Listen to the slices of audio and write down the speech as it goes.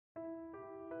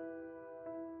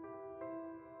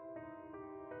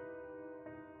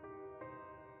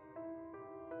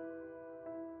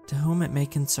To whom it may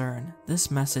concern,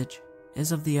 this message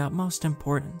is of the utmost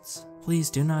importance. Please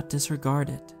do not disregard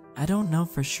it. I don't know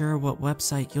for sure what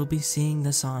website you'll be seeing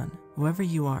this on, whoever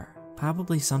you are.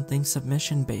 Probably something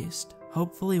submission-based,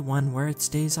 hopefully one where it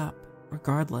stays up.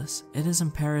 Regardless, it is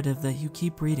imperative that you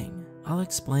keep reading. I'll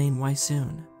explain why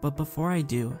soon, but before I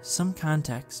do, some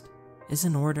context is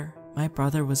in order. My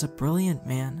brother was a brilliant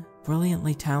man,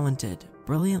 brilliantly talented,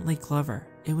 brilliantly clever.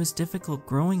 It was difficult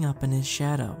growing up in his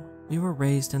shadow. We were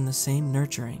raised in the same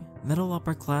nurturing,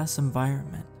 middle-upper-class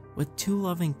environment, with two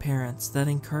loving parents that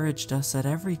encouraged us at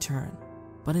every turn.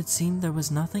 But it seemed there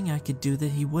was nothing I could do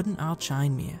that he wouldn't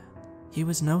outshine me at. He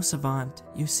was no savant,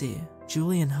 you see.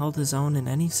 Julian held his own in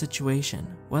any situation,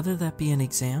 whether that be an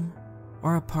exam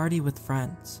or a party with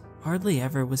friends. Hardly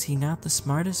ever was he not the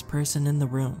smartest person in the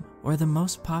room or the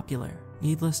most popular.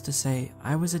 Needless to say,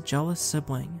 I was a jealous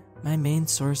sibling. My main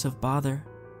source of bother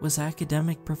was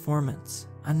academic performance.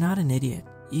 I'm not an idiot,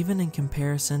 even in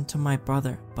comparison to my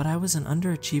brother, but I was an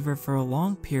underachiever for a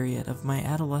long period of my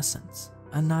adolescence.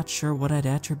 I'm not sure what I'd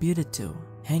attribute it to.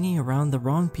 Hanging around the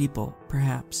wrong people,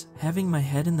 perhaps. Having my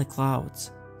head in the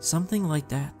clouds. Something like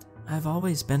that. I've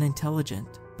always been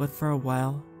intelligent, but for a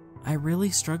while, I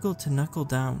really struggled to knuckle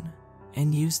down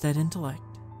and use that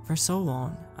intellect. For so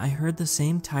long, I heard the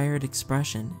same tired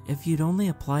expression, if you'd only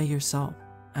apply yourself.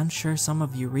 I'm sure some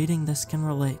of you reading this can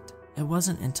relate. It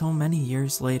wasn't until many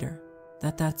years later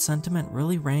that sentiment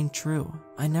really rang true.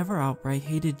 I never outright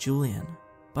hated Julian,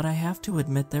 but I have to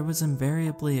admit there was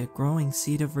invariably a growing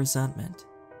seed of resentment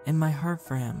in my heart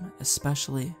for him,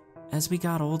 especially as we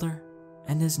got older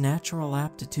and his natural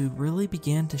aptitude really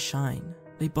began to shine.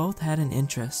 We both had an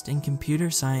interest in computer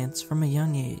science from a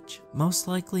young age, most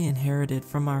likely inherited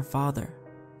from our father,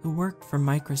 who worked for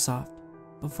Microsoft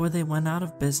before they went out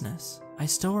of business. I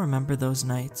still remember those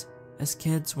nights as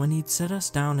kids when he'd sit us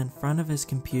down in front of his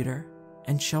computer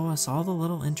and show us all the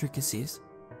little intricacies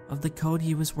of the code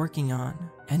he was working on.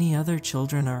 Any other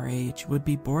children our age would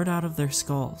be bored out of their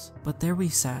skulls, but there we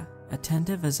sat,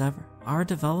 attentive as ever, our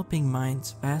developing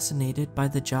minds fascinated by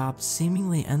the job's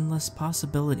seemingly endless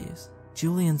possibilities.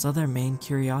 Julian's other main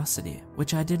curiosity,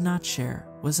 which I did not share,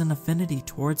 was an affinity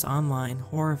towards online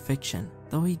horror fiction.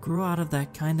 Though he grew out of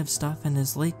that kind of stuff in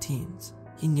his late teens,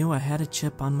 he knew I had a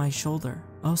chip on my shoulder.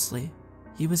 Mostly,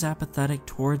 he was apathetic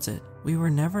towards it. We were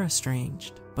never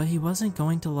estranged, but he wasn't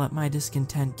going to let my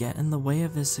discontent get in the way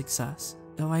of his success.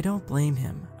 Though I don't blame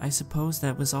him, I suppose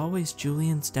that was always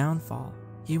Julian's downfall.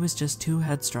 He was just too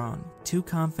headstrong, too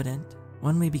confident.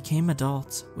 When we became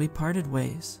adults, we parted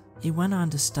ways. He went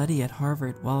on to study at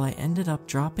Harvard while I ended up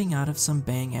dropping out of some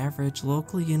bang average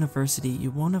local university you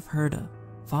won't have heard of.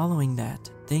 Following that,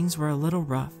 things were a little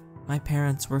rough. My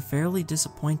parents were fairly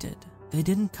disappointed. They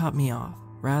didn't cut me off.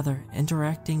 Rather,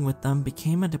 interacting with them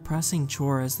became a depressing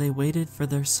chore as they waited for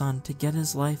their son to get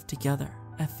his life together.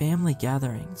 At family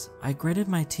gatherings, I gritted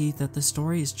my teeth at the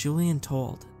stories Julian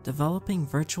told, developing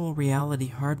virtual reality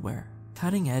hardware,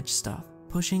 cutting-edge stuff,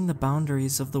 pushing the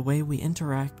boundaries of the way we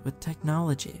interact with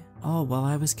technology, all while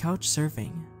I was couch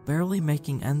surfing, barely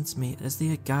making ends meet as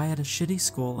the guy at a shitty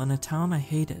school in a town I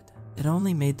hated. It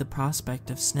only made the prospect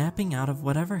of snapping out of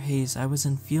whatever haze I was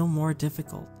in feel more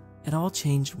difficult. It all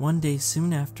changed one day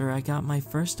soon after I got my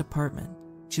first apartment.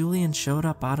 Julian showed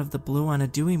up out of the blue on a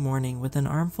dewy morning with an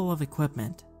armful of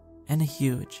equipment and a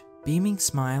huge, beaming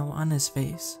smile on his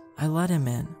face. I let him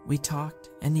in, we talked,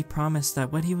 and he promised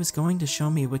that what he was going to show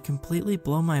me would completely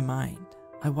blow my mind.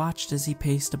 I watched as he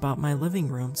paced about my living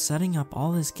room setting up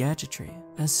all his gadgetry.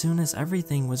 As soon as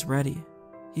everything was ready,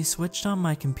 he switched on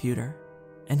my computer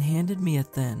and handed me a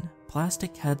thin,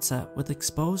 plastic headset with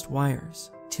exposed wires.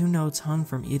 2 nodes hung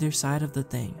from either side of the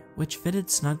thing, which fitted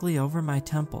snugly over my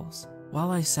temples.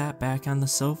 While I sat back on the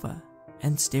sofa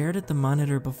and stared at the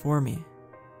monitor before me,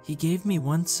 he gave me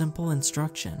one simple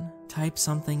instruction: type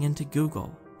something into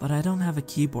Google. But I don't have a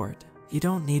keyboard. You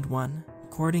don't need one.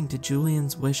 According to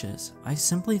Julian's wishes, I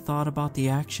simply thought about the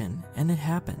action, and it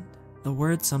happened. The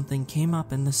word something came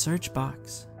up in the search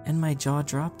box, and my jaw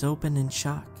dropped open in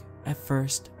shock. At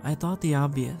first, I thought the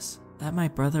obvious, that my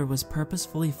brother was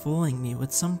purposefully fooling me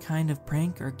with some kind of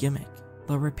prank or gimmick.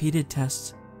 The repeated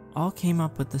tests all came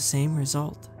up with the same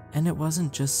result, and it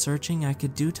wasn't just searching I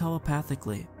could do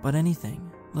telepathically, but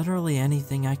anything, literally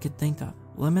anything I could think of,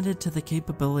 limited to the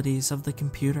capabilities of the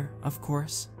computer. Of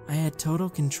course, I had total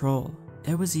control.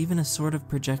 There was even a sort of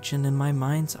projection in my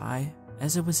mind's eye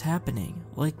as it was happening,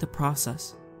 like the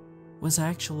process was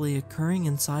actually occurring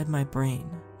inside my brain.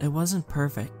 It wasn't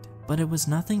perfect, but it was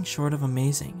nothing short of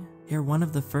amazing. You're one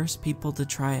of the first people to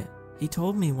try it. He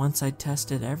told me once I'd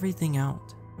tested everything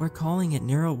out. We're calling it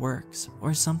NeuroWorks,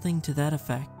 or something to that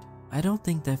effect. I don't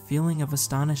think that feeling of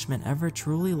astonishment ever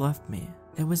truly left me.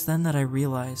 It was then that I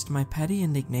realized my petty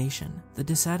indignation, the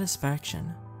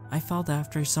dissatisfaction I felt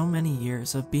after so many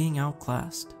years of being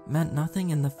outclassed, meant nothing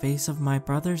in the face of my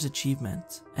brother's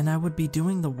achievements, and I would be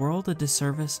doing the world a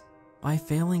disservice by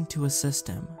failing to assist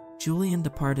him. Julian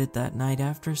departed that night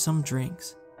after some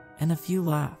drinks and a few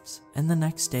laughs, and the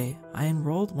next day I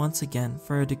enrolled once again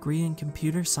for a degree in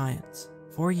computer science.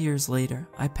 4 years later,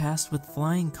 I passed with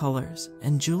flying colors,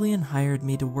 and Julian hired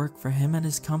me to work for him at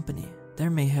his company. There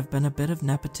may have been a bit of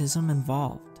nepotism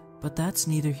involved, but that's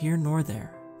neither here nor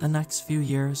there. The next few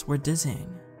years were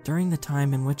dizzying. During the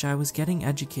time in which I was getting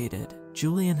educated,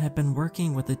 Julian had been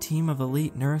working with a team of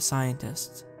elite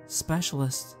neuroscientists,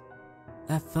 specialists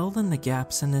that filled in the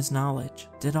gaps in his knowledge,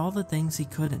 did all the things he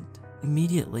couldn't.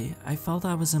 Immediately, I felt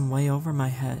I was in way over my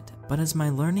head, but as my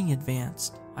learning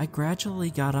advanced, I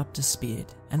gradually got up to speed,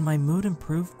 and my mood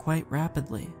improved quite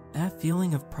rapidly. That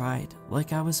feeling of pride,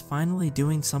 like I was finally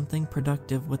doing something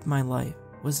productive with my life,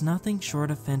 was nothing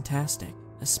short of fantastic,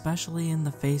 especially in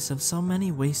the face of so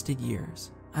many wasted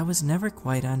years. I was never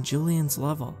quite on Julian's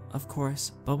level, of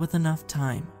course, but with enough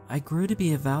time, I grew to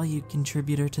be a valued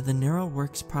contributor to the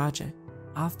NeuroWorks project.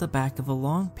 Off the back of a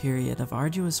long period of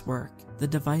arduous work, the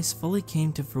device fully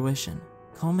came to fruition,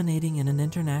 culminating in an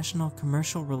international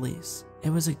commercial release. It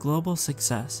was a global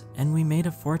success, and we made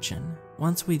a fortune.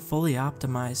 Once we'd fully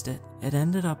optimized it, it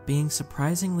ended up being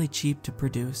surprisingly cheap to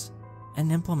produce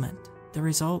and implement. The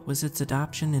result was its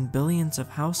adoption in billions of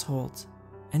households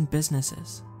and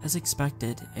businesses. As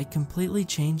expected, it completely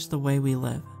changed the way we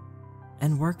live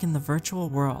and work in the virtual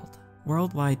world.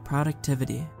 Worldwide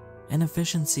productivity and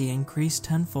efficiency increased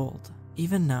tenfold.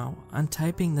 Even now, I'm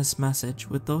typing this message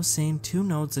with those same 2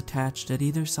 nodes attached at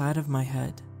either side of my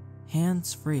head,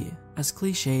 hands-free. As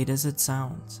cliched as it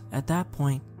sounds, at that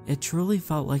point, it truly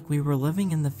felt like we were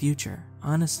living in the future.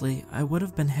 Honestly, I would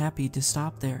have been happy to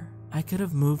stop there. I could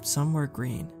have moved somewhere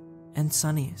green and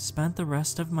sunny, spent the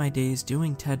rest of my days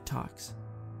doing TED Talks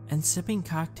and sipping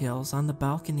cocktails on the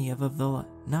balcony of a villa,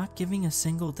 not giving a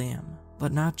single damn.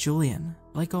 But not Julian.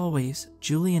 Like always,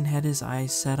 Julian had his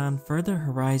eyes set on further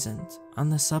horizons, on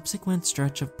the subsequent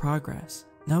stretch of progress.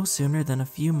 No sooner than a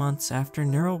few months after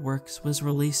NeuroWorks was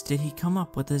released did he come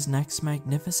up with his next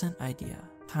magnificent idea: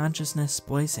 consciousness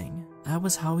splicing. That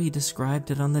was how he described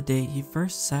it on the day he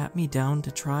first sat me down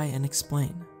to try and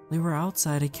explain. We were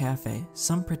outside a cafe,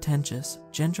 some pretentious,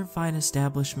 gentrified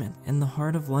establishment in the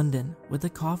heart of London, with a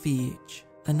coffee each.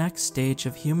 The next stage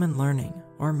of human learning,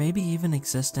 or maybe even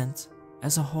existence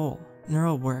as a whole.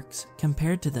 NeuroWorks,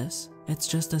 compared to this, it's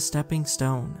just a stepping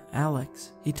stone.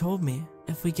 Alex, he told me,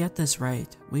 if we get this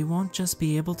right, we won't just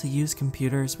be able to use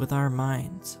computers with our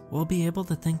minds, we'll be able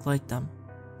to think like them,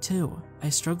 too. I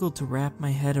struggled to wrap my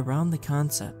head around the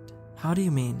concept. How do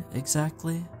you mean,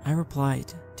 exactly? I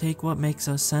replied, take what makes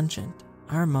us sentient.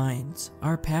 Our minds,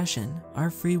 our passion, our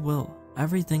free will,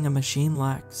 everything a machine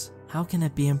lacks. How can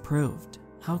it be improved?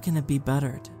 How can it be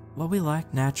bettered? What we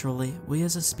lack naturally, we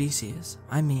as a species,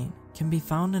 can be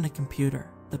found in a computer.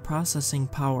 The processing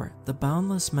power, the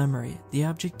boundless memory, the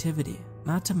objectivity,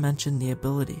 not to mention the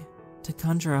ability to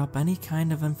conjure up any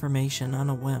kind of information on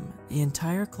a whim, the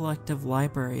entire collective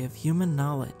library of human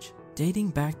knowledge,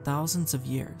 dating back thousands of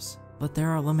years. But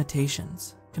there are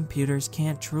limitations. Computers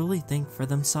can't truly think for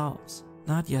themselves.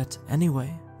 Not yet,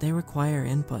 anyway. They require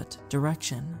input,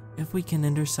 direction. If we can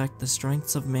intersect the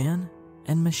strengths of man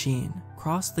and machine,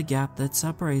 cross the gap that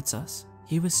separates us.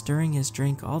 He was stirring his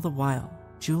drink all the while.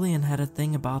 Julian had a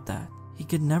thing about that. He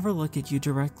could never look at you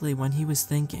directly when he was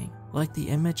thinking, like the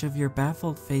image of your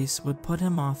baffled face would put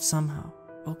him off somehow.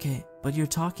 Okay, but you're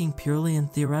talking purely in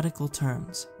theoretical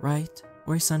terms, right?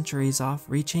 We're centuries off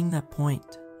reaching that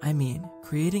point.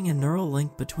 Creating a neural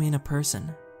link between a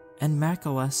person and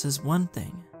macOS is one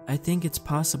thing. I think it's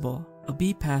possible. A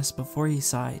beat passed before he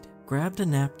sighed, grabbed a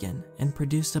napkin, and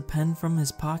produced a pen from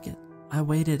his pocket. I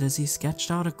waited as he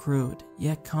sketched out a crude,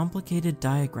 yet complicated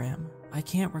diagram. I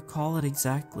can't recall it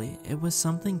exactly. It was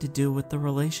something to do with the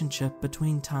relationship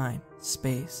between time,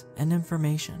 space, and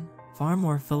information. Far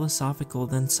more philosophical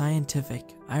than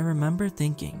scientific. I remember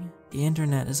thinking, the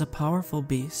internet is a powerful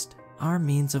beast. Our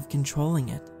means of controlling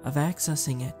it, of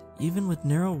accessing it, even with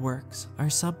NeuroWorks, are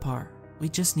subpar. We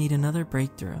just need another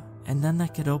breakthrough, and then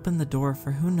that could open the door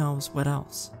for who knows what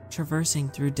else. Traversing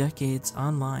through decades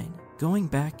online, going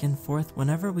back and forth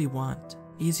whenever we want.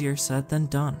 Easier said than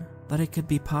done, but it could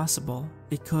be possible.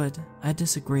 It could. I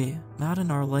disagree. Not in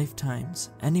our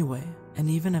lifetimes, anyway. And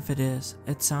even if it is,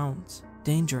 it sounds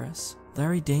dangerous.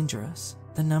 Very dangerous.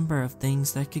 The number of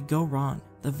things that could go wrong,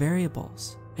 the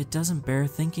variables. It doesn't bear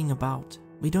thinking about.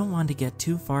 We don't want to get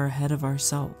too far ahead of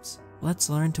ourselves. Let's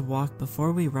learn to walk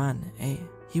before we run, eh?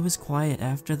 He was quiet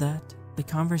after that. The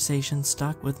conversation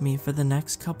stuck with me for the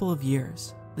next couple of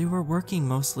years. We were working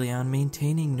mostly on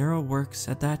maintaining NeuroWorks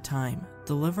at that time,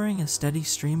 delivering a steady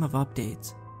stream of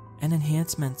updates and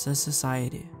enhancements as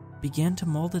society began to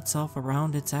mold itself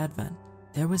around its advent.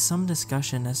 There was some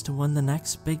discussion as to when the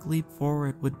next big leap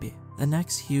forward would be, the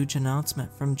next huge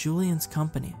announcement from Julian's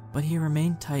company, but he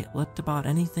remained tight-lipped about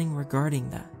anything regarding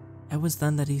that. It was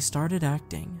then that he started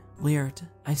acting weird.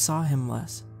 I saw him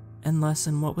less and less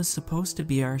in what was supposed to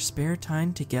be our spare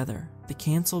time together. The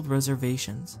cancelled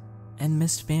reservations and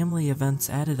missed family events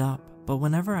added up, but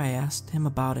whenever I asked him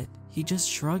about it, he just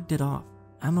shrugged it off.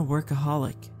 I'm a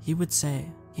workaholic, he would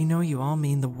say. You know, you all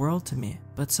mean the world to me,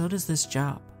 but so does this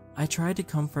job. I tried to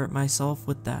comfort myself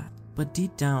with that, but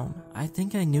deep down, I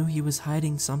think I knew he was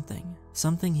hiding something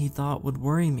he thought would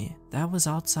worry me that was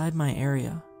outside my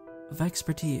area of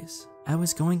expertise. I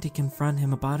was going to confront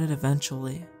him about it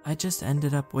eventually. I just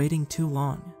ended up waiting too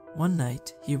long. One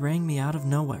night, he rang me out of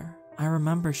nowhere. I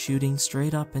remember shooting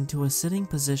straight up into a sitting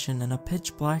position in a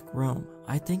pitch-black room.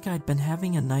 I think I'd been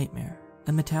having a nightmare.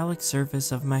 The metallic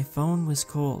surface of my phone was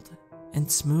cold and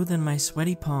smooth in my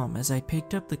sweaty palm as I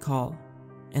picked up the call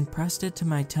and pressed it to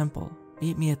my temple.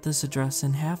 Meet me at this address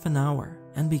in half an hour,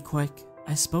 and be quick.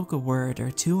 I spoke a word or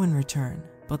two in return,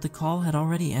 but the call had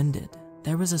already ended.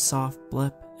 There was a soft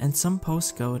blip, and some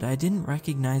postcode I didn't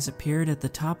recognize appeared at the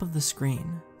top of the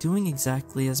screen. Doing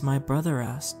exactly as my brother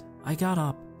asked, I got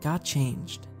up, got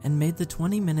changed, and made the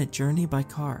 20-minute journey by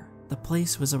car. The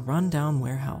place was a run-down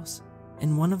warehouse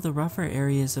in one of the rougher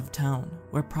areas of town,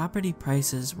 where property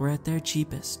prices were at their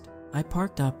cheapest. I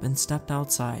parked up and stepped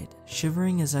outside,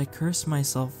 shivering as I cursed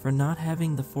myself for not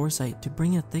having the foresight to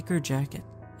bring a thicker jacket.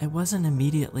 It wasn't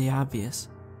immediately obvious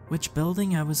which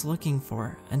building I was looking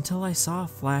for until I saw a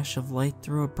flash of light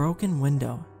through a broken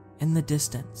window in the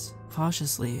distance.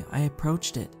 Cautiously, I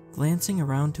approached it, glancing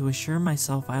around to assure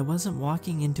myself I wasn't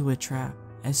walking into a trap,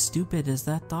 as stupid as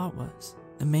that thought was.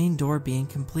 The main door being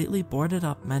completely boarded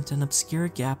up meant an obscure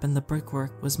gap in the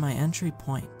brickwork was my entry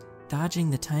point. Dodging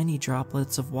the tiny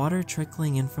droplets of water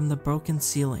trickling in from the broken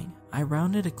ceiling, I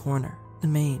rounded a corner. The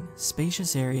main,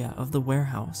 spacious area of the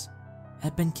warehouse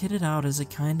had been kitted out as a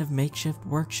kind of makeshift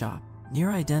workshop,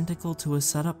 near identical to a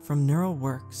setup from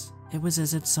NeuroWorks. It was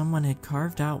as if someone had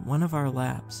carved out one of our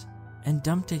labs and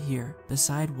dumped it here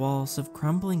beside walls of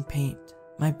crumbling paint.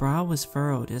 My brow was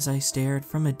furrowed as I stared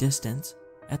from a distance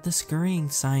at the scurrying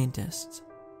scientists,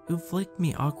 who flicked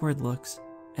me awkward looks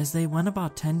as they went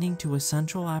about tending to a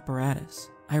central apparatus.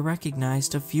 I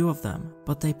recognized a few of them,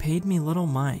 but they paid me little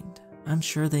mind. I'm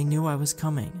sure they knew I was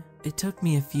coming. It took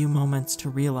me a few moments to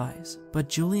realize, but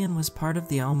Julian was part of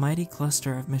the almighty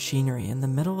cluster of machinery in the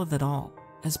middle of it all.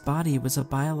 His body was a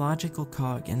biological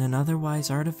cog in an otherwise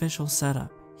artificial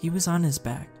setup. He was on his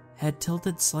back, head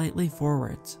tilted slightly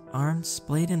forwards, arms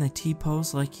splayed in a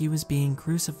T-pose like he was being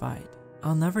crucified.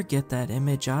 I'll never get that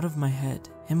image out of my head,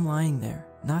 him lying there,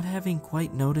 not having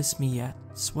quite noticed me yet,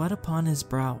 sweat upon his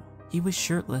brow. He was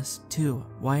shirtless, too,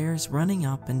 wires running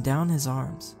up and down his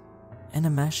arms, and a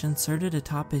mesh inserted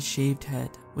atop his shaved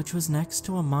head, which was next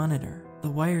to a monitor. The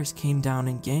wires came down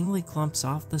in gangly clumps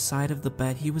off the side of the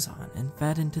bed he was on and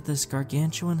fed into this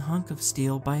gargantuan hunk of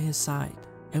steel by his side.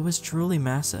 It was truly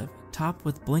massive, topped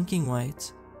with blinking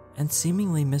lights, and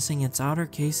seemingly missing its outer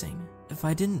casing. If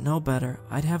I didn't know better,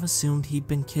 I'd have assumed he'd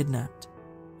been kidnapped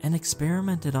and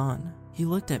experimented on. He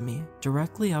looked at me,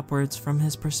 directly upwards from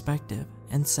his perspective,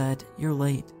 and said, "You're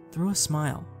late," through a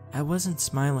smile. I wasn't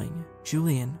smiling.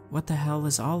 "Julian, what the hell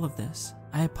is all of this?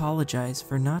 I apologize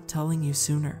for not telling you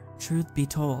sooner. Truth be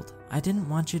told, I didn't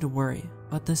want you to worry,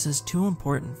 but this is too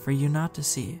important for you not to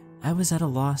see." I was at a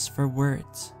loss for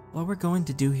words. What we're going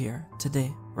to do here,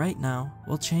 today, right now,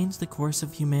 will change the course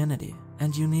of humanity,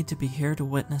 and you need to be here to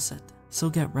witness it. So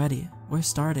get ready, we're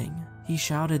starting. He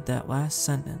shouted that last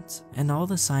sentence, and all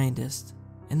the scientists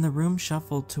in the room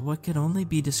shuffled to what could only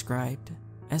be described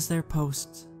as their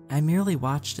posts. I merely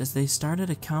watched as they started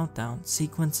a countdown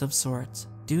sequence of sorts,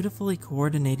 dutifully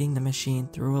coordinating the machine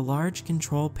through a large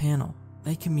control panel.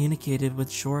 They communicated with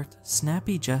short,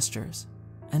 snappy gestures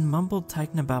and mumbled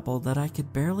technobabble that I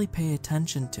could barely pay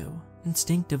attention to.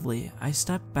 Instinctively, I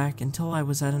stepped back until I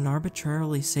was at an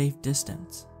arbitrarily safe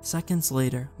distance. Seconds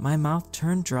later, my mouth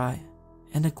turned dry,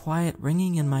 and a quiet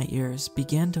ringing in my ears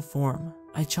began to form.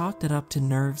 I chalked it up to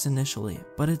nerves initially,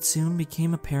 but it soon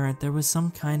became apparent there was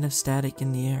some kind of static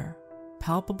in the air.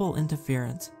 Palpable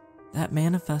interference that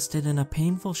manifested in a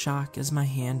painful shock as my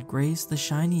hand grazed the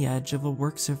shiny edge of a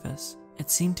work surface. It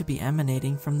seemed to be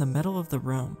emanating from the middle of the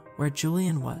room where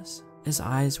Julian was. His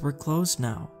eyes were closed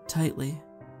now, tightly,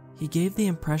 He gave the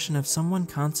impression of someone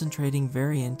concentrating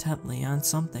very intently on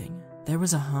something. There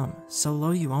was a hum, so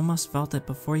low you almost felt it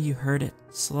before you heard it,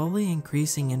 slowly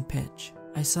increasing in pitch.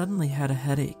 I suddenly had a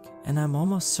headache, and I'm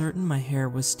almost certain my hair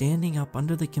was standing up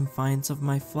under the confines of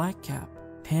my flat cap.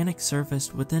 Panic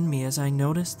surfaced within me as I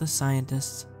noticed the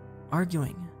scientists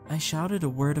arguing. I shouted a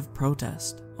word of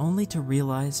protest, only to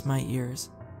realize my ears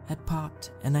had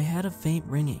popped and I had a faint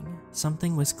ringing.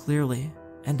 Something was clearly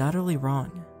and utterly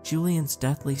wrong. Julian's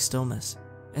deathly stillness,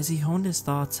 as he honed his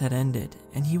thoughts, had ended,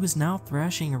 and he was now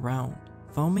thrashing around,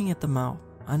 foaming at the mouth,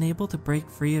 unable to break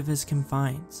free of his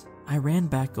confines. I ran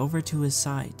back over to his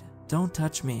side. "Don't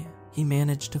touch me," he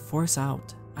managed to force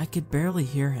out. I could barely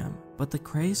hear him, but the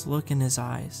crazed look in his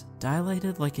eyes,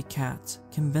 dilated like a cat's,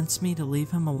 convinced me to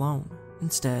leave him alone.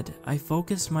 Instead, I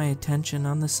focused my attention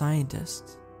on the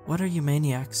scientists. "What are you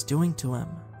maniacs doing to him?"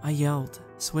 I yelled.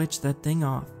 "Switch that thing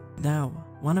off now."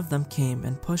 One of them came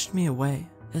and pushed me away.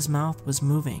 His mouth was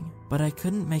moving, but I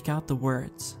couldn't make out the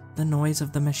words. The noise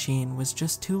of the machine was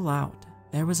just too loud.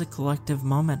 There was a collective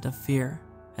moment of fear,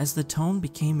 as the tone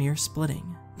became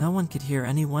ear-splitting. No one could hear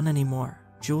anyone anymore.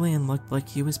 Julian looked like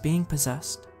he was being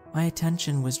possessed. My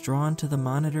attention was drawn to the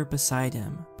monitor beside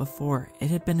him. Before,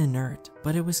 it had been inert,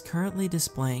 but it was currently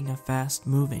displaying a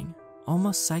fast-moving,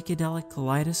 almost psychedelic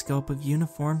kaleidoscope of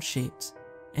uniform shapes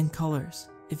and colors.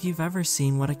 If you've ever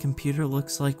seen what a computer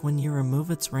looks like when you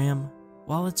remove its RAM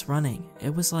while it's running,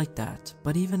 it was like that,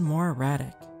 but even more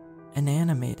erratic and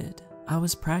animated. I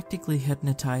was practically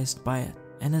hypnotized by it,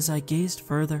 and as I gazed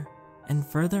further and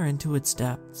further into its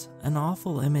depths, an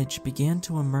awful image began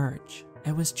to emerge.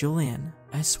 It was Julian.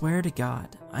 I swear to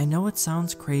God, I know it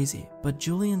sounds crazy, but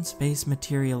Julian's face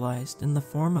materialized in the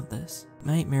form of this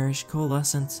nightmarish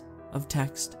coalescence of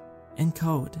text and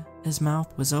code. His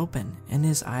mouth was open and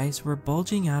his eyes were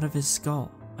bulging out of his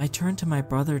skull. I turned to my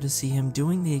brother to see him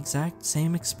doing the exact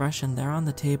same expression there on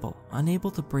the table,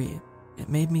 unable to breathe. It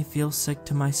made me feel sick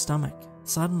to my stomach.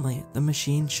 Suddenly, the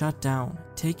machine shut down,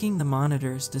 taking the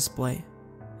monitor's display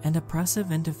and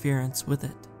oppressive interference with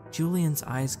it. Julian's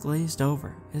eyes glazed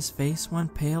over, his face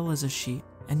went pale as a sheet,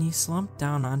 and he slumped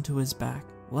down onto his back,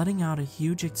 letting out a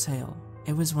huge exhale.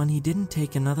 It was when he didn't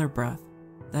take another breath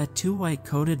that two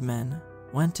white-coated men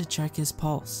went to check his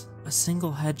pulse. A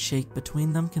single head shake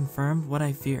between them confirmed what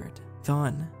I feared.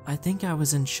 Gone. I think I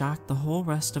was in shock the whole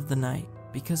rest of the night,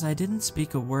 because I didn't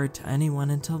speak a word to anyone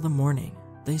until the morning.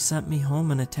 They sent me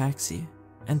home in a taxi,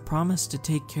 and promised to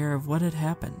take care of what had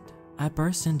happened. I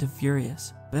burst into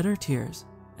furious, bitter tears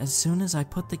as soon as I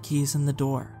put the keys in the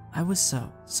door. I was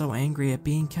so angry at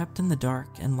being kept in the dark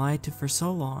and lied to for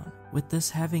so long, with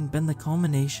this having been the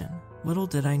culmination. Little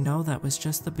did I know that was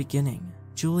just the beginning.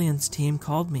 Julian's team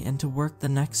called me into work the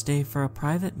next day for a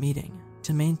private meeting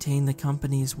to maintain the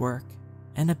company's work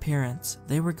and appearance.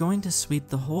 They were going to sweep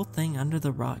the whole thing under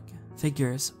the rug.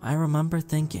 Figures, I remember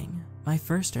thinking. My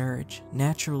first urge,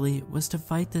 naturally, was to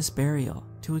fight this burial,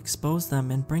 to expose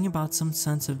them and bring about some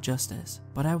sense of justice,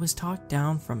 but I was talked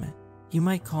down from it. You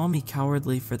might call me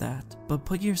cowardly for that, but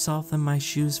put yourself in my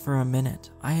shoes for a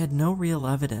minute. I had no real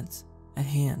evidence at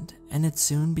hand, and it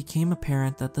soon became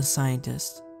apparent that the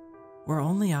scientists were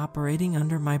only operating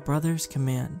under my brother's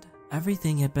command.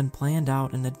 Everything had been planned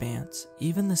out in advance,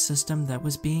 even the system that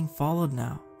was being followed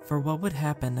now, for what would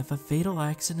happen if a fatal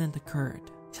accident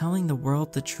occurred. Telling the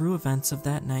world the true events of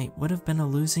that night would have been a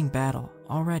losing battle.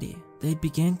 Already, they'd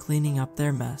began cleaning up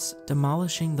their mess,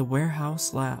 demolishing the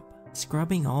warehouse lab,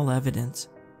 scrubbing all evidence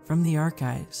from the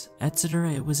archives,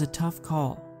 etc. It was a tough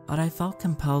call, but I felt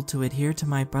compelled to adhere to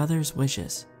my brother's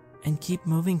wishes and keep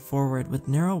moving forward with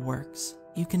NeuroWorks.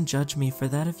 You can judge me for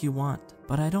that if you want,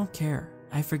 but I don't care.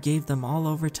 I forgave them all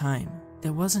over time.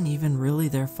 It wasn't even really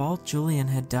their fault Julian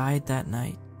had died that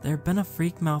night. There'd been a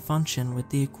freak malfunction with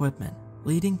the equipment,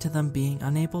 leading to them being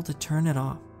unable to turn it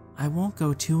off. I won't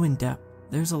go too in-depth.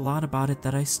 There's a lot about it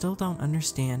that I still don't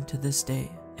understand to this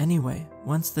day. Anyway,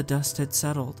 once the dust had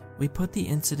settled, we put the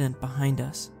incident behind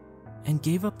us and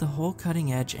gave up the whole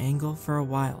cutting-edge angle for a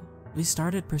while. We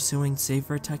started pursuing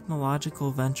safer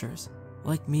technological ventures,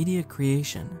 like media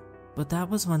creation, but that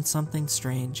was when something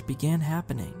strange began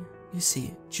happening. You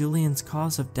see, Julian's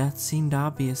cause of death seemed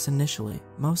obvious initially,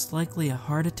 most likely a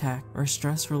heart attack or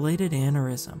stress-related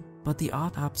aneurysm, but the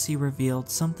autopsy revealed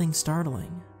something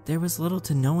startling. There was little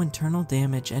to no internal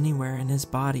damage anywhere in his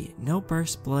body, no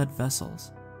burst blood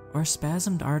vessels or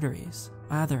spasmed arteries.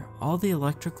 Rather, all the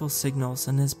electrical signals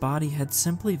in his body had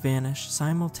simply vanished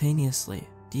simultaneously,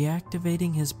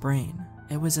 deactivating his brain.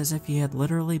 It was as if he had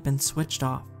literally been switched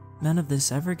off. None of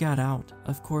this ever got out,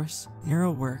 of course.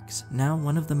 NeuroWorks, now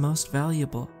one of the most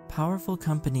valuable, powerful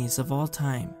companies of all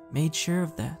time, made sure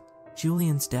of that.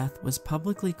 Julian's death was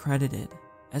publicly credited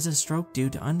as a stroke due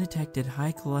to undetected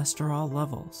high cholesterol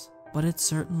levels, but it's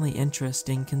certainly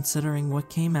interesting considering what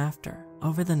came after.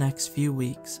 Over the next few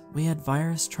weeks, we had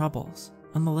virus troubles.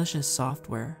 A malicious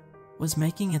software was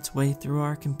making its way through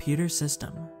our computer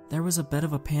system. There was a bit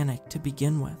of a panic to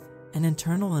begin with. An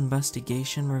internal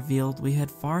investigation revealed we had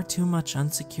far too much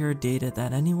unsecured data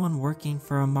that anyone working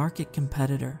for a market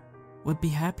competitor would be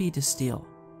happy to steal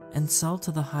and sell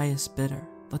to the highest bidder.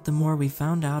 But the more we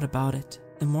found out about it,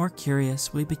 the more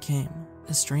curious we became.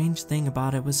 The strange thing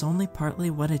about it was only partly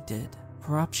what it did.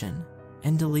 Corruption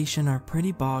and deletion are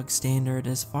pretty bog standard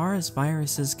as far as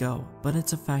viruses go, but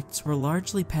its effects were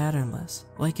largely patternless,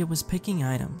 like it was picking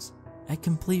items at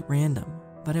complete random.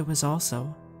 But it was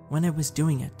also when it was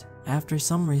doing it. After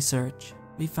some research,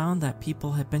 we found that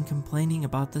people had been complaining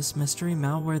about this mystery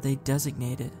malware they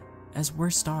designated as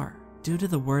Worstar, due to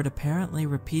the word apparently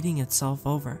repeating itself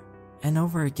over and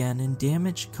over again in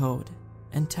damaged code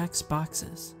and text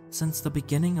boxes since the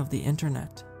beginning of the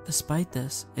internet. Despite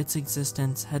this, its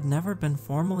existence had never been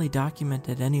formally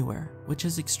documented anywhere, which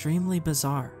is extremely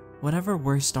bizarre. Whatever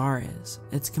Worstar is,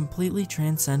 it's completely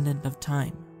transcendent of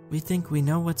time. We think we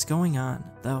know what's going on,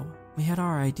 though. We had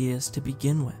our ideas to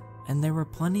begin with, and there were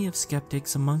plenty of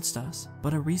skeptics amongst us,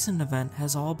 but a recent event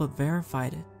has all but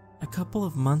verified it. A couple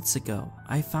of months ago,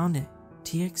 I found a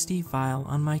TXT file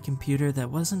on my computer that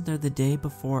wasn't there the day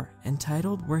before,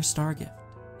 entitled Worstar Gift.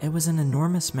 It was an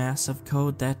enormous mass of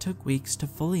code that took weeks to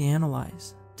fully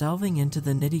analyze. Delving into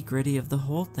the nitty-gritty of the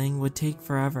whole thing would take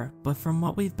forever, but from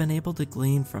what we've been able to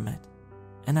glean from it,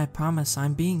 and I promise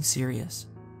I'm being serious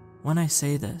when I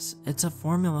say this, it's a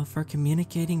formula for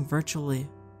communicating virtually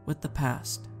with the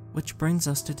past, which brings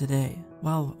us to today.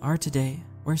 Well, our today.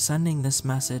 We're sending this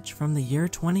message from the year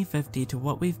 2050 to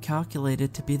what we've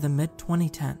calculated to be the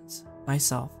mid-2010s.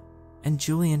 Myself and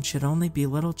Julian should only be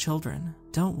little children.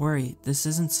 Don't worry, this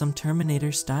isn't some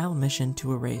Terminator-style mission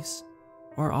to erase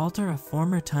or alter a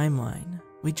former timeline.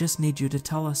 We just need you to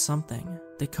tell us something.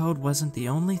 The code wasn't the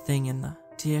only thing in the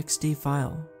TXT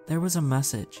file. There was a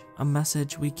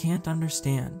message we can't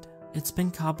understand. It's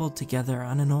been cobbled together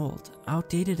on an old,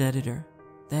 outdated editor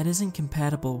that isn't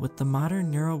compatible with the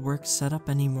modern NeuroWorks setup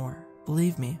anymore.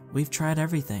 Believe me, we've tried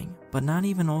everything, but not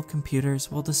even old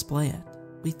computers will display it.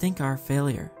 We think our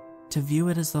failure to view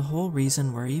it as the whole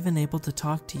reason we're even able to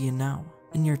talk to you now.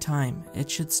 In your time, it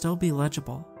should still be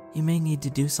legible. You may need to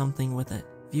do something with it.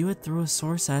 View it through a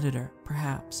source editor,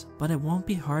 perhaps, but it won't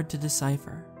be hard to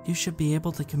decipher. You should be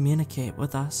able to communicate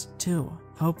with us, too.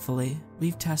 Hopefully,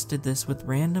 we've tested this with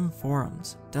random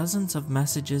forums, dozens of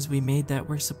messages we made that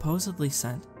were supposedly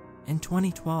sent in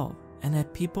 2012, and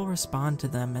had people respond to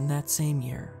them in that same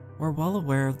year. We're well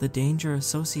aware of the danger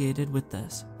associated with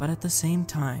this, but at the same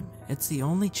time, it's the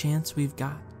only chance we've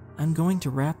got. I'm going to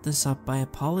wrap this up by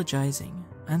apologizing.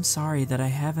 I'm sorry that I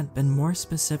haven't been more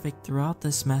specific throughout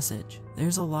this message.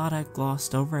 There's a lot I've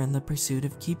glossed over in the pursuit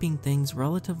of keeping things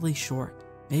relatively short.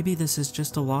 Maybe this is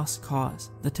just a lost cause.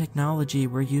 The technology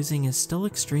we're using is still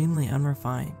extremely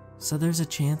unrefined, so there's a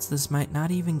chance this might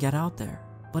not even get out there.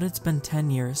 But it's been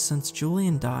 10 years since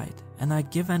Julian died, and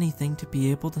I'd give anything to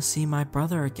be able to see my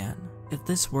brother again. If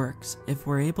this works, if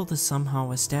we're able to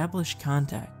somehow establish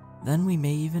contact, then we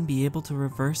may even be able to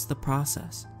reverse the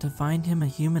process to find him a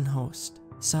human host.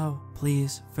 So,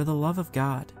 please, for the love of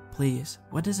God, please,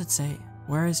 what does it say?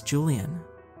 Where is Julian?